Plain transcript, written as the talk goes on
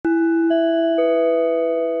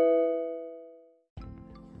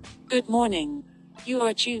Good morning. You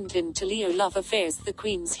are tuned in to Leo Love Affairs, the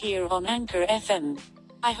Queen's here on Anchor FM.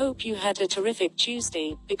 I hope you had a terrific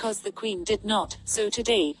Tuesday, because the Queen did not. So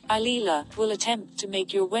today, I, Leela, will attempt to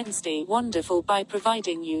make your Wednesday wonderful by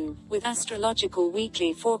providing you with astrological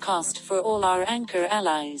weekly forecast for all our Anchor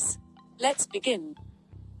allies. Let's begin.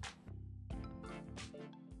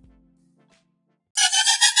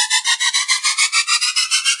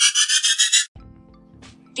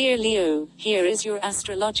 Dear Leo, here is your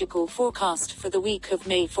astrological forecast for the week of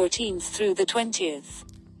May 14th through the 20th.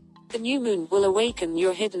 The new moon will awaken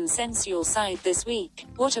your hidden sensual side this week.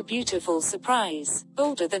 What a beautiful surprise.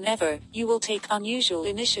 Bolder than ever, you will take unusual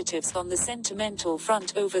initiatives on the sentimental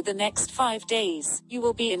front over the next 5 days. You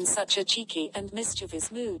will be in such a cheeky and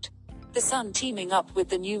mischievous mood. The sun teaming up with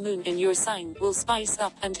the new moon in your sign will spice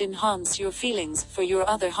up and enhance your feelings for your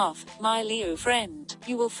other half, my Leo friend.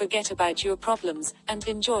 You will forget about your problems and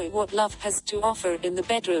enjoy what love has to offer in the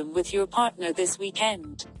bedroom with your partner this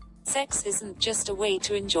weekend. Sex isn't just a way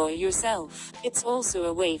to enjoy yourself, it's also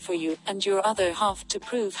a way for you and your other half to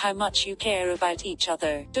prove how much you care about each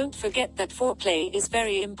other. Don't forget that foreplay is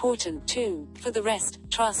very important too. For the rest,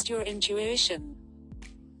 trust your intuition.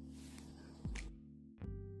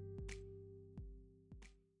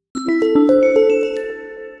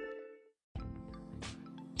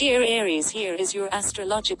 Dear Aries, here is your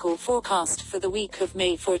astrological forecast for the week of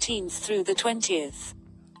May 14th through the 20th.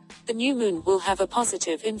 The new moon will have a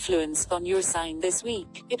positive influence on your sign this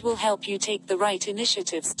week. It will help you take the right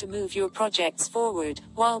initiatives to move your projects forward,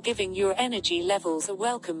 while giving your energy levels a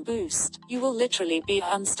welcome boost. You will literally be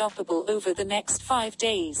unstoppable over the next 5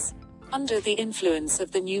 days. Under the influence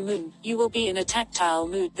of the new moon, you will be in a tactile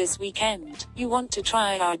mood this weekend. You want to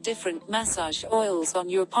try our different massage oils on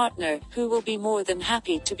your partner, who will be more than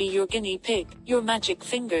happy to be your guinea pig. Your magic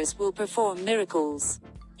fingers will perform miracles.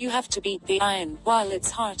 You have to beat the iron while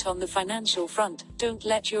it's hot on the financial front. Don't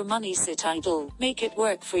let your money sit idle. Make it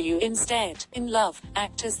work for you instead. In love,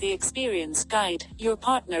 act as the experienced guide your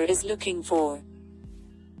partner is looking for.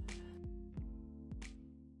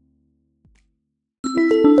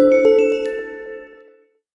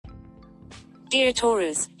 Dear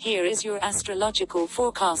Taurus, here is your astrological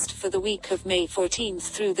forecast for the week of May 14th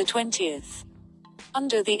through the 20th.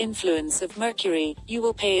 Under the influence of Mercury, you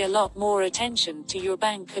will pay a lot more attention to your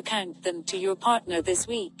bank account than to your partner this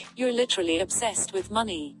week. You're literally obsessed with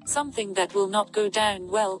money, something that will not go down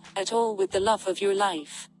well at all with the love of your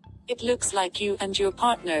life. It looks like you and your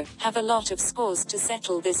partner have a lot of scores to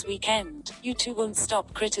settle this weekend. You two won't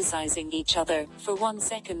stop criticizing each other for 1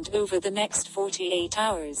 second over the next 48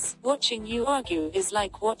 hours. Watching you argue is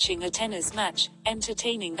like watching a tennis match,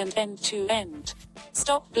 entertaining and end to end.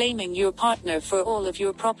 Stop blaming your partner for all of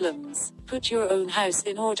your problems. Put your own house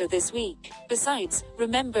in order this week. Besides,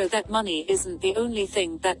 remember that money isn't the only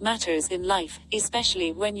thing that matters in life,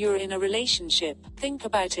 especially when you're in a relationship. Think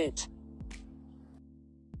about it.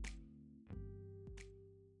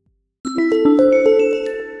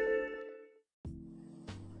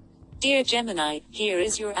 Dear Gemini, here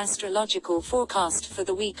is your astrological forecast for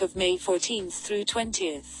the week of May 14th through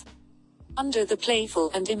 20th. Under the playful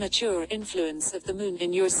and immature influence of the moon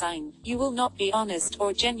in your sign, you will not be honest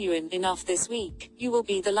or genuine enough this week. You will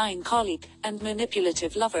be the lying colleague and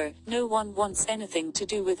manipulative lover no one wants anything to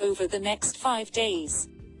do with over the next 5 days.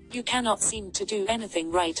 You cannot seem to do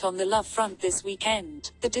anything right on the love front this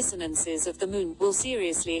weekend. The dissonances of the moon will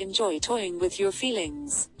seriously enjoy toying with your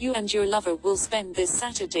feelings. You and your lover will spend this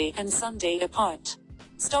Saturday and Sunday apart.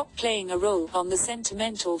 Stop playing a role on the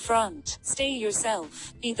sentimental front. Stay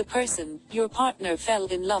yourself. Be the person your partner fell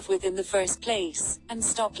in love with in the first place. And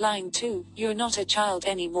stop lying too. You're not a child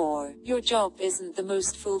anymore. Your job isn't the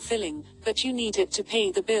most fulfilling, but you need it to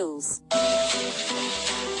pay the bills.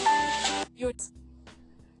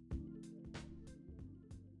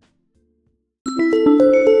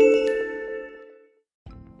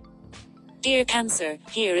 Dear Cancer,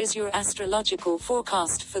 here is your astrological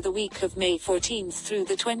forecast for the week of May 14th through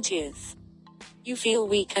the 20th. You feel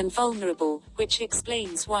weak and vulnerable, which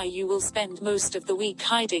explains why you will spend most of the week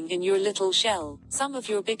hiding in your little shell. Some of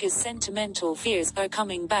your biggest sentimental fears are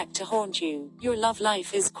coming back to haunt you. Your love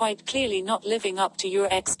life is quite clearly not living up to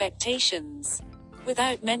your expectations.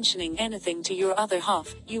 Without mentioning anything to your other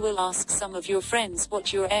half, you will ask some of your friends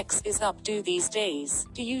what your ex is up to these days.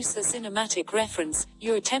 To use a cinematic reference,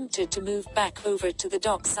 you're tempted to move back over to the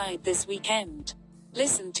dock side this weekend.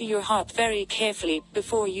 Listen to your heart very carefully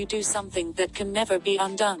before you do something that can never be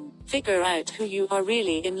undone. Figure out who you are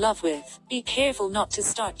really in love with. Be careful not to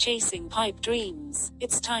start chasing pipe dreams.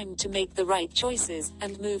 It's time to make the right choices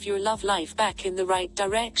and move your love life back in the right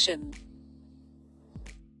direction.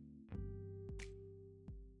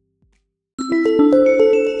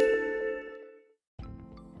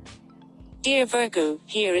 Dear Virgo,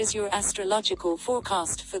 here is your astrological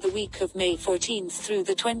forecast for the week of May 14th through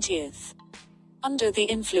the 20th. Under the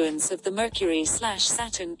influence of the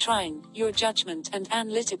Mercury/Saturn trine, your judgment and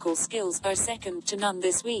analytical skills are second to none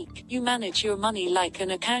this week. You manage your money like an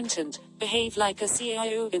accountant, behave like a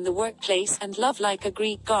CIO in the workplace, and love like a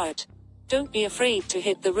Greek god. Don't be afraid to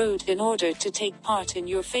hit the road in order to take part in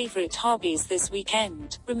your favorite hobbies this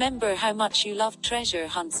weekend. Remember how much you loved treasure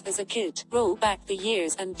hunts as a kid. Roll back the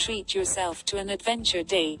years and treat yourself to an adventure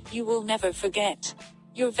day you will never forget.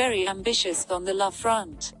 You're very ambitious on the love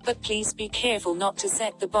front, but please be careful not to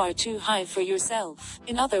set the bar too high for yourself.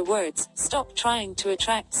 In other words, stop trying to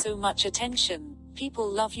attract so much attention. People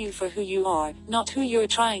love you for who you are, not who you're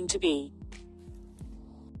trying to be.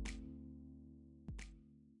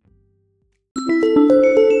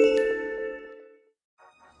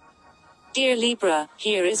 Dear Libra,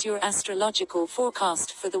 here is your astrological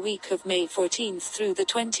forecast for the week of May 14th through the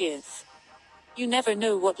 20th. You never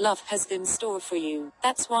know what love has in store for you.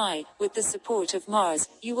 That's why, with the support of Mars,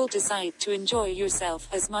 you will decide to enjoy yourself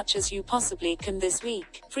as much as you possibly can this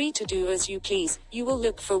week. Free to do as you please, you will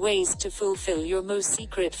look for ways to fulfill your most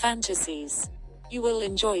secret fantasies. You will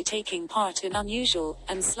enjoy taking part in unusual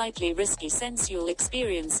and slightly risky sensual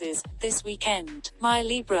experiences this weekend. My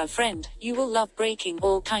Libra friend, you will love breaking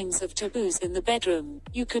all kinds of taboos in the bedroom.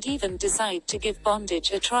 You could even decide to give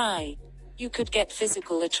bondage a try. You could get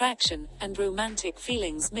physical attraction and romantic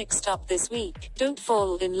feelings mixed up this week. Don't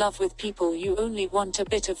fall in love with people you only want a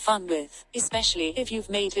bit of fun with, especially if you've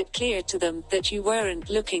made it clear to them that you weren't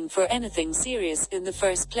looking for anything serious in the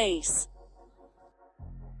first place.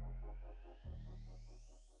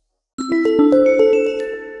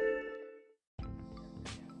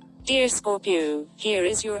 Dear Scorpio, here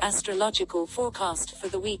is your astrological forecast for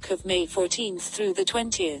the week of May 14th through the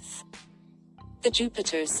 20th. The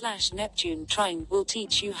Jupiter/Neptune trine will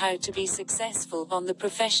teach you how to be successful on the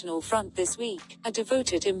professional front this week. A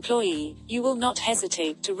devoted employee, you will not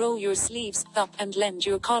hesitate to roll your sleeves up and lend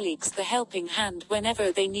your colleagues the helping hand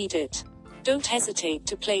whenever they need it. Don't hesitate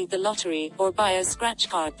to play the lottery or buy a scratch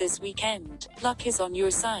card this weekend. Luck is on your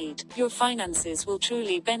side. Your finances will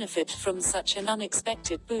truly benefit from such an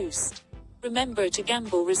unexpected boost. Remember to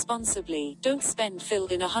gamble responsibly. Don't spend fill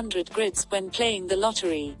in 100 grids when playing the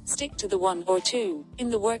lottery. Stick to the 1 or 2. In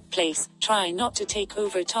the workplace, try not to take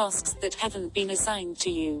over tasks that haven't been assigned to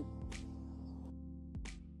you.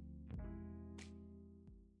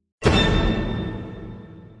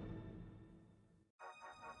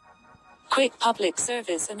 Quick public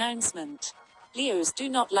service announcement. Leos do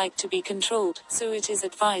not like to be controlled, so it is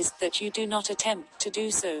advised that you do not attempt to do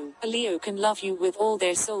so. A Leo can love you with all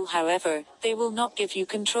their soul, however, they will not give you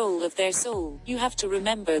control of their soul. You have to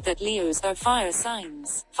remember that Leos are fire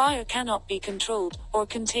signs. Fire cannot be controlled, or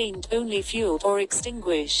contained, only fueled or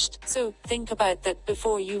extinguished. So, think about that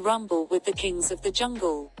before you rumble with the kings of the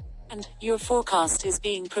jungle. And, your forecast is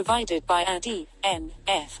being provided by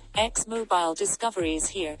ADNFX Mobile Discoveries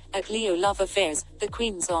here, at Leo Love Affairs, the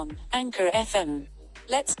Queen's on Anchor FM.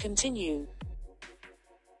 Let's continue.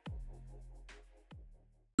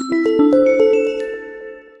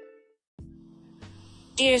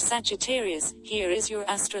 Dear Sagittarius, here is your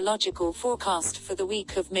astrological forecast for the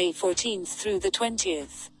week of May 14th through the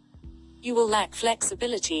 20th. You will lack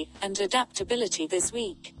flexibility and adaptability this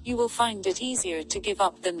week. You will find it easier to give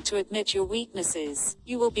up than to admit your weaknesses.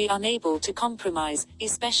 You will be unable to compromise,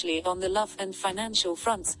 especially on the love and financial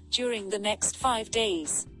fronts, during the next 5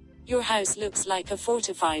 days. Your house looks like a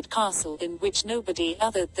fortified castle in which nobody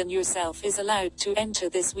other than yourself is allowed to enter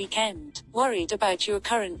this weekend. Worried about your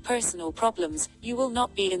current personal problems, you will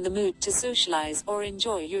not be in the mood to socialize or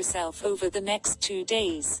enjoy yourself over the next 2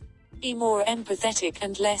 days. Be more empathetic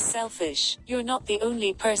and less selfish. You're not the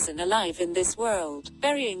only person alive in this world.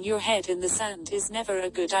 Burying your head in the sand is never a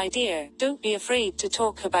good idea. Don't be afraid to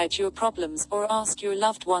talk about your problems or ask your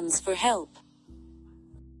loved ones for help.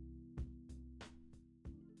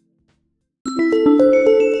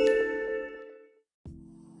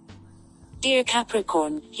 Dear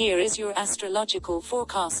Capricorn, here is your astrological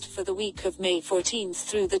forecast for the week of May 14th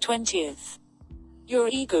through the 20th. Your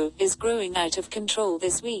ego is growing out of control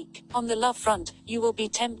this week. On the love front, you will be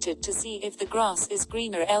tempted to see if the grass is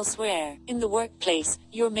greener elsewhere. In the workplace,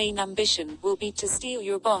 your main ambition will be to steal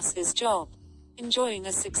your boss's job. Enjoying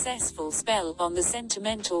a successful spell on the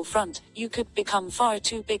sentimental front, you could become far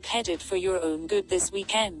too big-headed for your own good this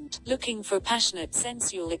weekend. Looking for passionate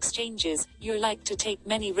sensual exchanges, you're like to take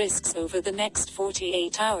many risks over the next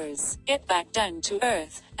 48 hours. Get back down to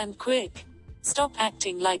earth, and quick. Stop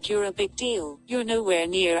acting like you're a big deal. You're nowhere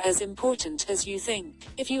near as important as you think.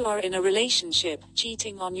 If you are in a relationship,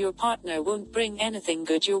 cheating on your partner won't bring anything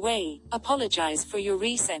good your way. Apologize for your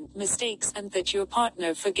recent mistakes and that your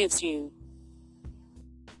partner forgives you.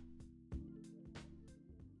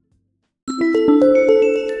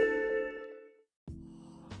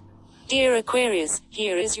 Dear Aquarius,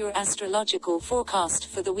 here is your astrological forecast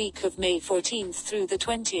for the week of May 14th through the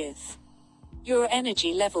 20th. Your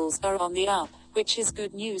energy levels are on the up, which is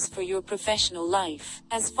good news for your professional life.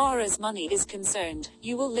 As far as money is concerned,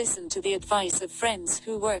 you will listen to the advice of friends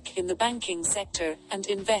who work in the banking sector and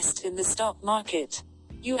invest in the stock market.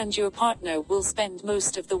 You and your partner will spend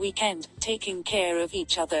most of the weekend taking care of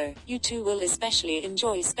each other. You two will especially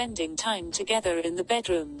enjoy spending time together in the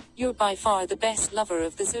bedroom. You're by far the best lover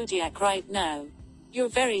of the zodiac right now. You're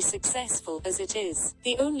very successful as it is.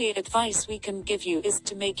 The only advice we can give you is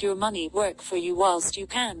to make your money work for you whilst you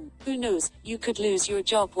can. Who knows, you could lose your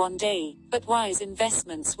job one day, but wise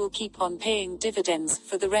investments will keep on paying dividends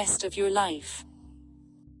for the rest of your life.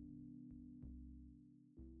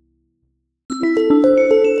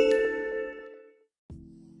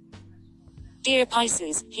 Dear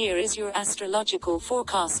Pisces, here is your astrological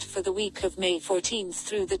forecast for the week of May 14th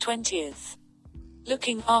through the 20th.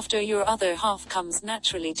 Looking after your other half comes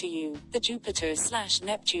naturally to you. The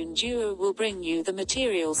Jupiter/Neptune duo will bring you the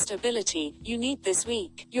material stability you need this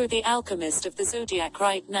week. You're the alchemist of the zodiac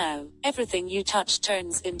right now. Everything you touch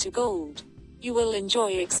turns into gold. You will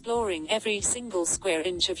enjoy exploring every single square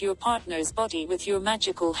inch of your partner's body with your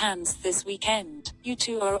magical hands this weekend. You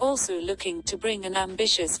two are also looking to bring an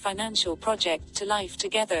ambitious financial project to life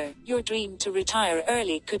together. Your dream to retire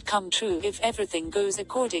early could come true if everything goes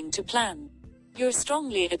according to plan. You're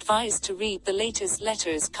strongly advised to read the latest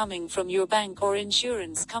letters coming from your bank or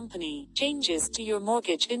insurance company. Changes to your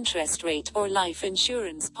mortgage interest rate or life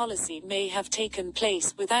insurance policy may have taken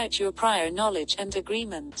place without your prior knowledge and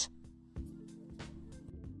agreement.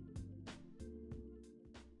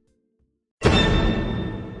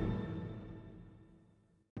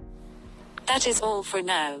 That is all for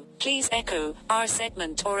now. Please echo our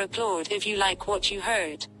segment or applaud if you like what you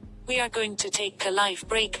heard. We are going to take a life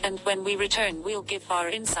break, and when we return we'll give our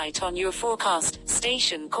insight on your forecast,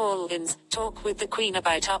 station call-ins, talk with the Queen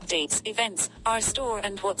about updates, events, our store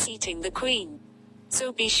and what's eating the Queen.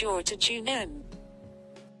 So be sure to tune in.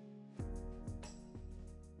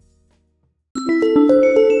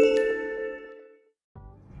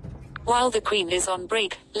 While the Queen is on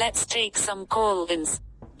break, let's take some call-ins.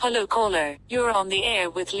 Hello caller, you're on the air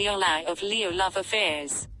with Leola of Leo Love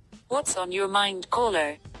Affairs. What's on your mind,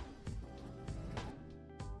 caller?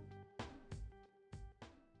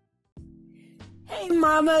 Hey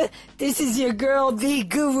mama, this is your girl, the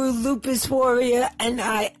Guru Lupus Warrior, and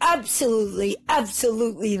I absolutely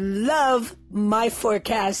love my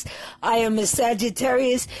forecast. I am a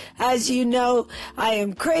Sagittarius. As you know, I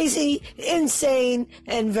am crazy, insane,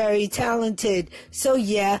 and very talented. So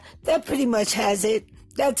yeah, that pretty much has it.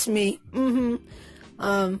 That's me.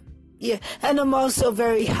 Yeah, and I'm also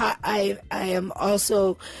very high.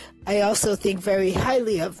 I also think very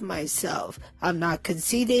highly of myself. I'm not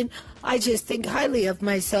conceited. I just think highly of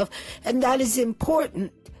myself. And that is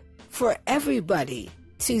important for everybody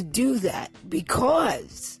to do that,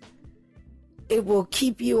 because it will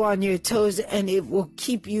keep you on your toes and it will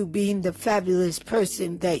keep you being the fabulous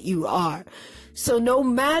person that you are. So no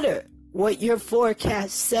matter what your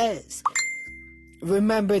forecast says,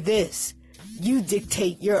 remember this: you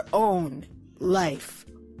dictate your own life,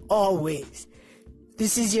 always.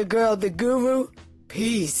 This is your girl, the Guru.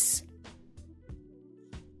 Peace.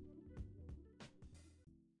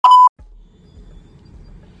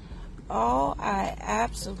 Oh, I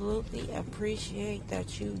absolutely appreciate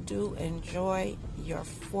that you do enjoy your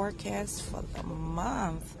forecast for the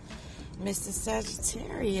month, Mr.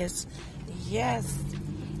 Sagittarius. Yes,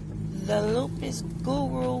 the Lupus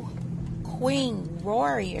Guru Queen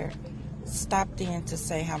Warrior stopped in to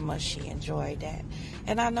say how much she enjoyed that.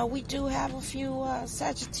 And I know we do have a few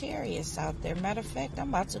Sagittarius out there. Matter of fact, I'm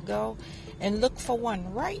about to go and look for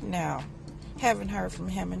one right now. Haven't heard from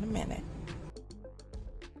him in a minute.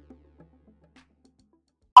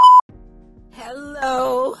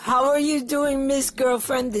 Hello, how are you doing, Miss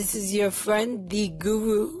Girlfriend? This is your friend, the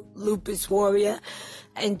Guru Lupus Warrior.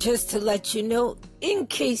 And just to let you know, in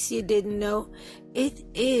case you didn't know, it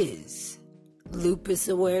is Lupus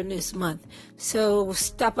Awareness Month. So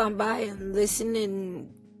stop on by and listen,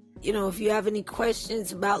 and if you have any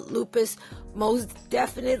questions about lupus, most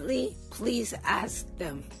definitely please ask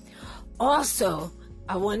them. Also,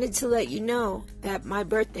 I wanted to let you know that my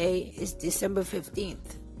birthday is December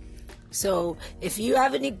 15th. So if you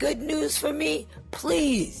have any good news for me,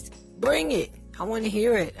 please bring it. I want to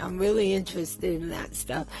hear it. I'm really interested in that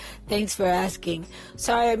stuff. Thanks for asking.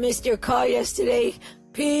 Sorry I missed your call yesterday.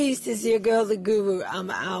 Peace. This is your girl, the Guru. I'm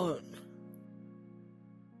out.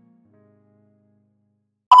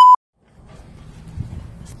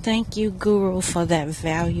 Thank you, Guru, for that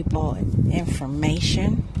valuable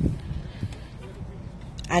information.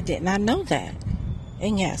 I did not know that.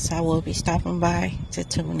 And yes, I will be stopping by to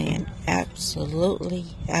tune in. Absolutely,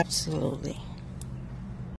 absolutely.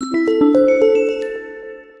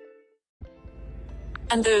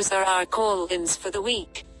 And those are our call-ins for the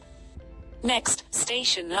week. Next,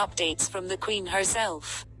 station updates from the Queen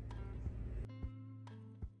herself.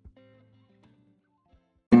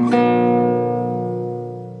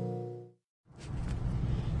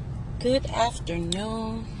 Good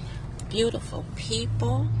afternoon, beautiful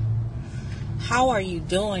people. How are you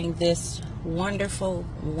doing this wonderful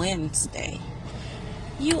Wednesday?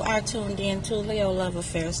 You are tuned in to Leo Love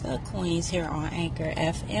Affairs, the Queens, here on Anchor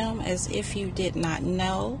FM, as if you did not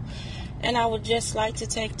know. And I would just like to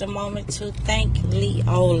take the moment to thank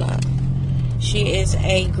Leola. She is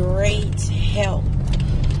a great help.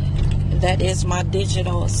 That is my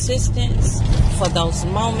digital assistant for those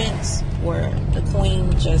moments where the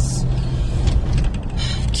Queen just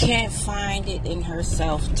can't find it in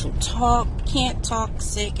herself to talk, can't talk,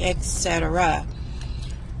 sick, etc.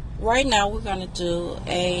 Right now we're going to do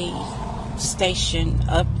a station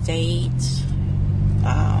update,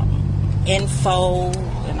 info,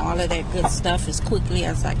 and all of that good stuff as quickly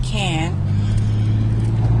as I can.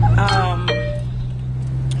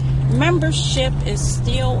 Membership is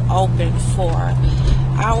still open for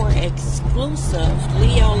our exclusive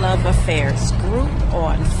Leo Love Affairs group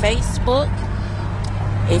on Facebook.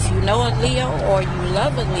 If you know a Leo or you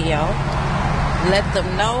love a Leo, let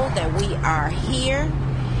them know that we are here.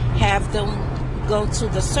 Have them go to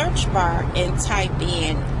the search bar and type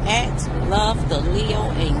in @Love the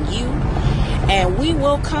Leo and You, and we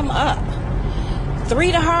will come up.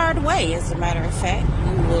 3 the hard way, as a matter of fact.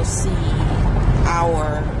 You will see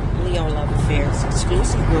our Leo Love Affairs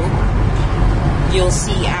exclusive group. You'll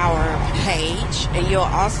see our page, and you'll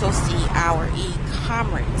also see our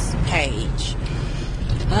e-commerce page.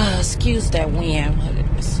 Excuse that wind.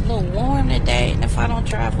 It's a little warm today, and if I don't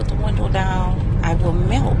drive with the window down, I will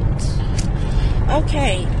melt.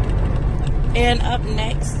 Okay, and up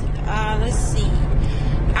next, let's see.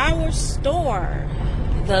 Our store,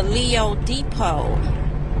 the Leo Depot.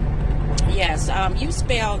 Yes, you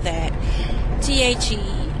spell that THE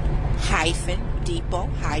hyphen depot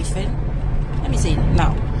hyphen. Let me see.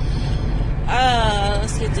 No.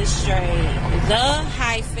 Let's get this straight. The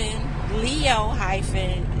hyphen Leo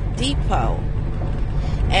hyphen Depot,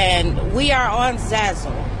 and we are on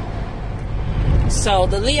Zazzle. So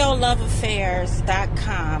the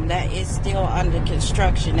LeoLoveAffairs.com, that is still under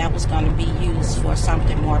construction. That was going to be used for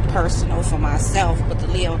something more personal for myself, but the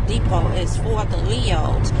Leo Depot is for the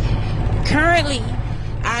Leos. Currently,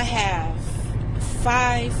 I have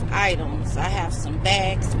 5 items. I have some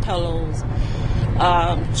bags, pillows,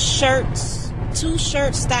 shirts, 2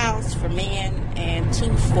 shirt styles for men and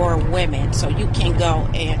 2 for women. So you can go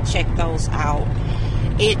and check those out.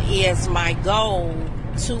 It is my goal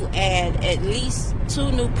to add at least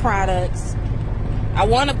 2 new products. I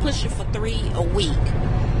want to push it for 3 a week.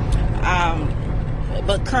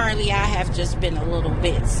 But currently I have just been a little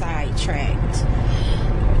bit sidetracked.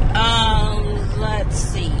 Let's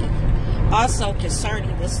see. Also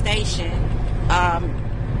concerning the station,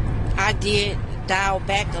 I did dial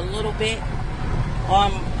back a little bit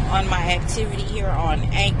on my activity here on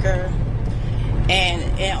Anchor. And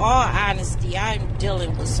in all honesty, I'm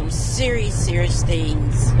dealing with some serious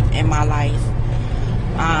things in my life.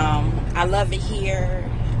 I love it here.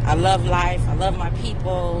 I love life. I love my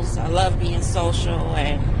peoples. I love being social.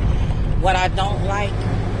 And what I don't like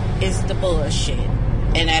is the bullshit.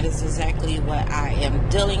 And that is exactly what I am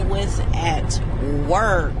dealing with at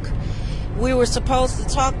work. We were supposed to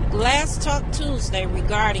talk last Talk Tuesday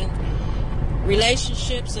regarding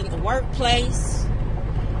relationships in the workplace.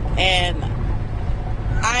 And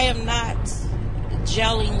I am not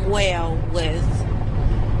gelling well with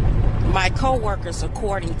my coworkers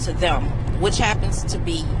according to them, which happens to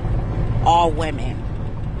be all women.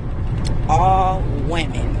 All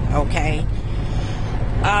women, okay?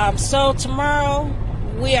 So tomorrow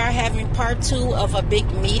we are having part 2 of a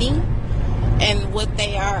big meeting, and what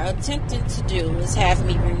they are attempting to do is have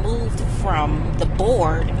me removed from the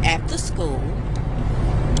board at the school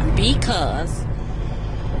because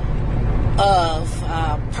of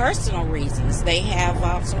personal reasons. They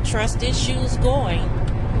have some trust issues going.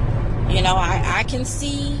 You know, I can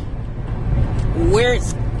see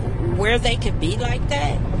where they could be like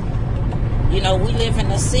that. You know, we live in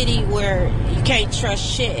a city where you can't trust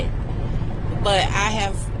shit. But I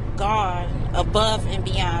have gone above and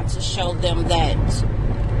beyond to show them that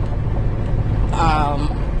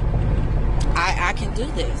I can do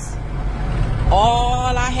this.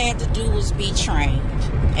 All I had to do was be trained.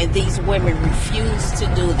 And these women refused to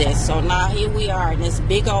do this. So now here we are in this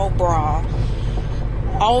big old brawl.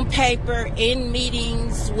 On paper, in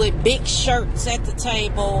meetings, with big shirts at the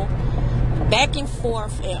table, back and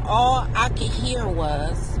forth. And all I could hear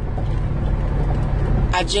was,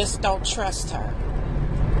 I just don't trust her.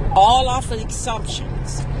 All off of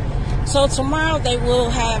assumptions. So tomorrow they will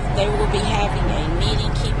be having a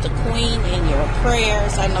meeting. Keep the queen in your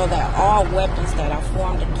prayers. I know that all weapons that are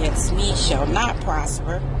formed against me shall not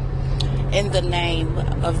prosper. In the name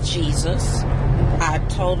of Jesus. I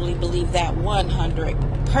totally believe that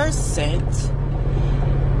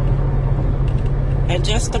 100%. In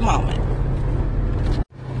just a moment.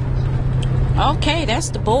 Okay, that's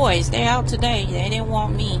the boys. They're out today. They didn't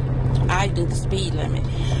want me. I do the speed limit.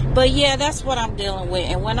 But yeah, that's what I'm dealing with.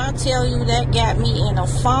 And when I tell you that got me in a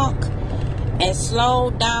funk and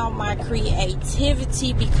slowed down my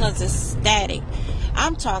creativity because it's static.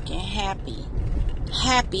 I'm talking happy.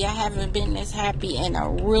 Happy. I haven't been this happy in a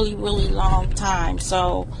really, really long time.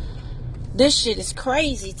 So this shit is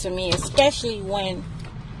crazy to me, especially when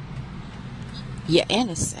you're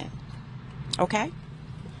innocent. Okay?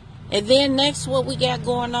 And then next, what we got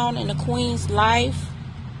going on in the queen's life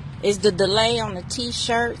is the delay on the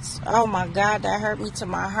t-shirts. Oh my God, that hurt me to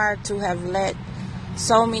my heart to have let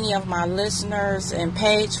so many of my listeners and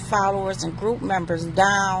page followers and group members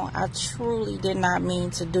down. I truly did not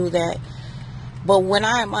mean to do that. But when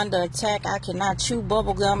I am under attack, I cannot chew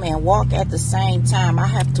bubblegum and walk at the same time. I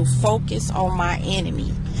have to focus on my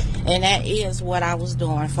enemy. And that is what I was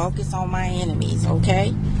doing. Focus on my enemies,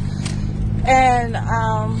 okay? And,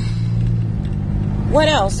 what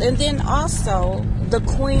else? And then also, the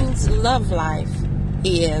queen's love life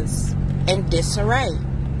is in disarray.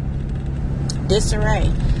 Disarray.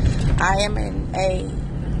 I am in a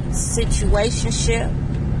situationship.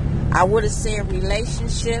 I would have said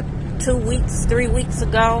relationship 2 weeks, 3 weeks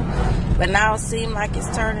ago. But now it seems like it's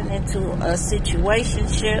turning into a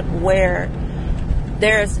situationship where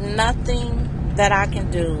there's nothing that I can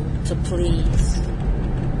do to please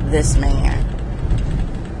this man.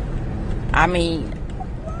 I mean,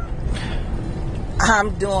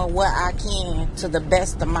 I'm doing what I can to the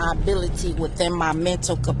best of my ability within my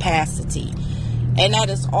mental capacity. And that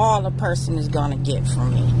is all a person is going to get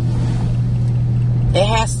from me. It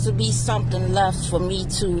has to be something left for me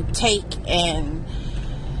to take and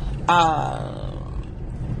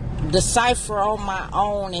decipher on my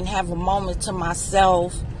own and have a moment to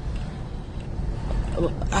myself.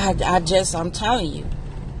 I'm telling you,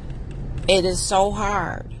 it is so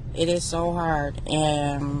hard. It is so hard.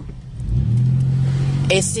 And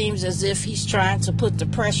it seems as if he's trying to put the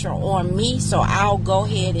pressure on me, so I'll go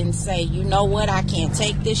ahead and say, you know what, I can't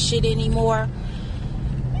take this shit anymore,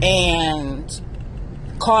 and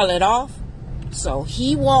call it off, so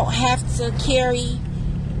he won't have to carry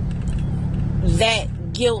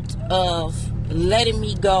that guilt of letting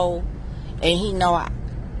me go, and he know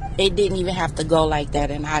it didn't even have to go like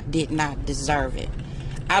that, and I did not deserve it.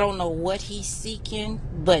 I don't know what he's seeking,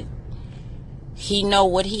 but he know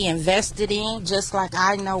what he invested in, just like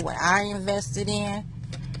I know what I invested in.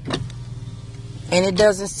 And it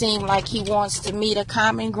doesn't seem like he wants to meet a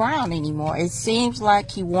common ground anymore. It seems like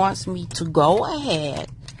he wants me to go ahead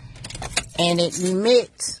and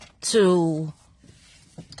admit to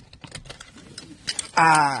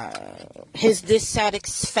his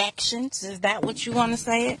dissatisfactions. Is that what you want to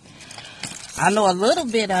say it? I know a little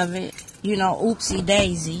bit of it. You know, oopsie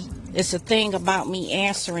daisy. It's a thing about me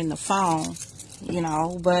answering the phone. You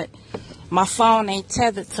know, but my phone ain't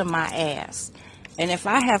tethered to my ass. And if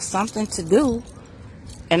I have something to do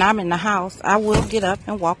and I'm in the house, I will get up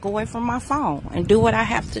and walk away from my phone and do what I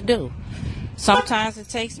have to do. Sometimes it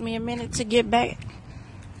takes me a minute to get back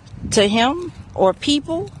to him or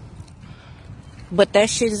people, but that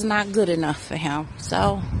shit is not good enough for him.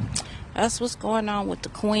 So that's what's going on with the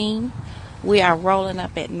queen. We are rolling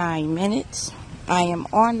up at 9 minutes. I am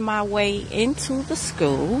on my way into the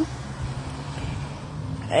school.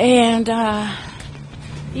 And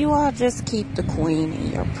you all just keep the queen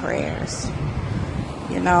in your prayers.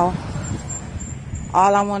 You know,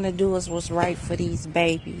 all I want to do is what's right for these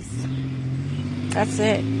babies. That's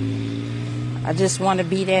it. I just want to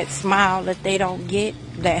be that smile that they don't get,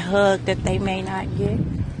 that hug that they may not get,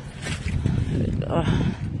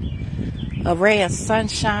 a ray of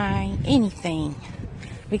sunshine, anything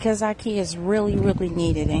because our kids really, really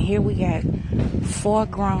need it. And here we got 4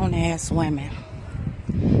 grown-ass women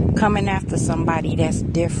coming after somebody that's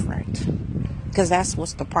different. Because that's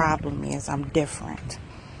what's the problem is. I'm different.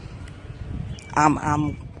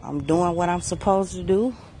 I'm doing what I'm supposed to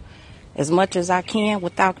do as much as I can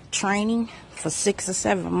without training for 6 or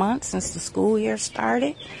 7 months since the school year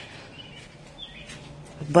started.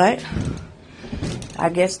 But I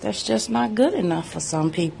guess that's just not good enough for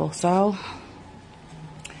some people. So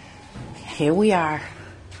here we are,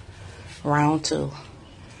 round 2.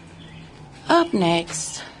 Up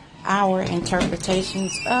next, our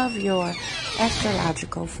interpretations of your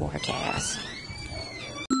astrological forecast.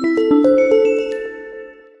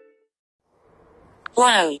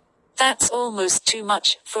 Wow. That's almost too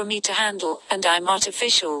much for me to handle, and I'm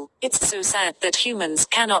artificial. It's so sad that humans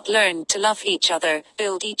cannot learn to love each other,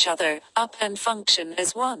 build each other up, and function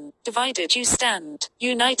as one. Divided you stand,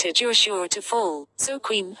 united you're sure to fall. So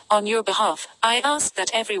Queen, on your behalf, I ask that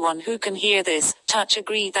everyone who can hear this, touch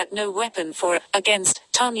agree that no weapon for, against,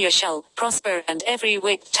 Tanya shall prosper, and every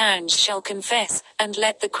wicked tongue shall confess, and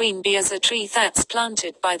let the Queen be as a tree that's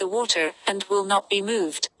planted by the water, and will not be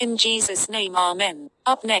moved. In Jesus' name, amen.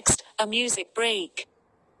 Up next, a music break.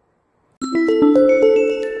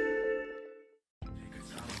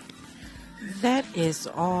 That is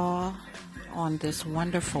all on this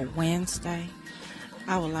wonderful Wednesday.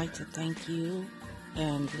 I would like to thank you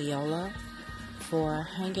and Leola for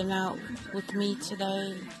hanging out with me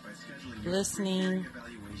today, listening.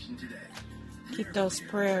 Keep those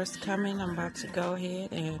prayers coming. I'm about to go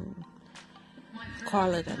ahead and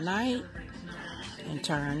call it a night and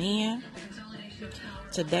turn in.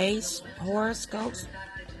 Today's horoscopes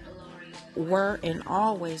were and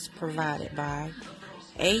always provided by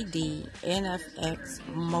ADNFX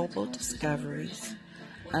Mobile Discoveries,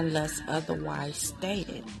 unless otherwise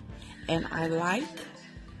stated. And I like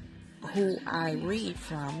who I read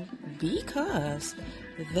from because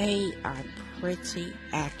they are pretty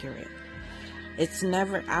accurate. It's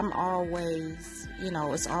never, I'm always,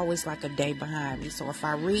 it's always like a day behind me. So if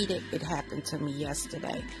I read it, it happened to me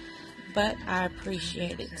yesterday. But I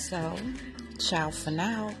appreciate it. So, ciao for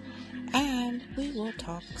now, and we will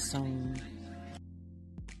talk soon.